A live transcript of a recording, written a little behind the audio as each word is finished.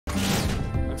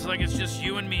Looks like it's just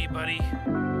you and me, buddy.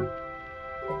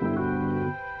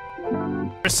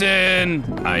 Person!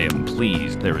 I am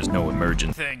pleased there is no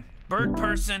emergency.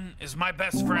 Birdperson is my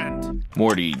best friend.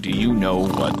 Morty, do you know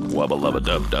what wubba lubba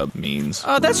dub dub means?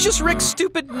 That's just Rick's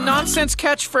stupid nonsense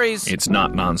catchphrase. It's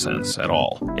not nonsense at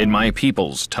all. In my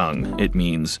people's tongue, it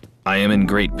means, I am in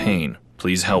great pain.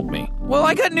 Please help me. Well,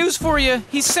 I got news for you.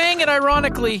 He's saying it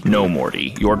ironically. No,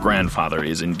 Morty. Your grandfather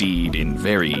is indeed in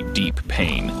very deep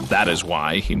pain. That is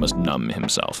why he must numb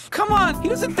himself. Come on, he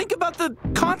doesn't think about the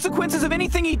consequences of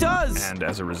anything he does. And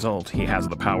as a result, he has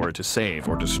the power to save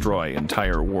or destroy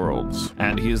entire worlds.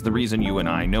 And he is the reason you and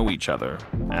I know each other.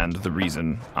 And the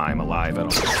reason I'm alive at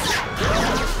all.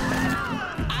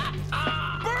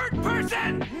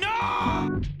 Birdperson!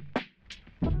 No!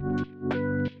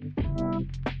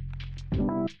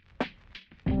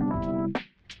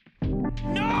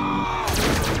 No!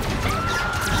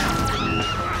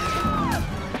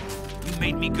 You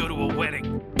made me go to a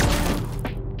wedding.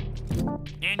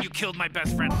 And you killed my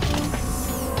best friend.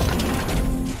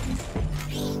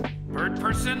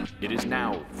 Birdperson? It is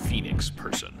now Phoenix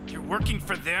Person. You're working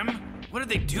for them? What did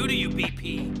they do to you,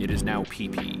 BP? It is now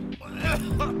PP.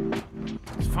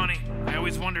 It's funny. I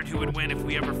always wondered who would win if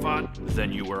we ever fought.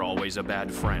 Then you were always a bad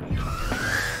friend.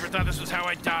 Never thought this was how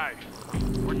I'd die.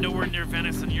 We're nowhere near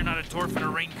Venice and you're not a dwarf in a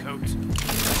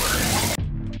raincoat.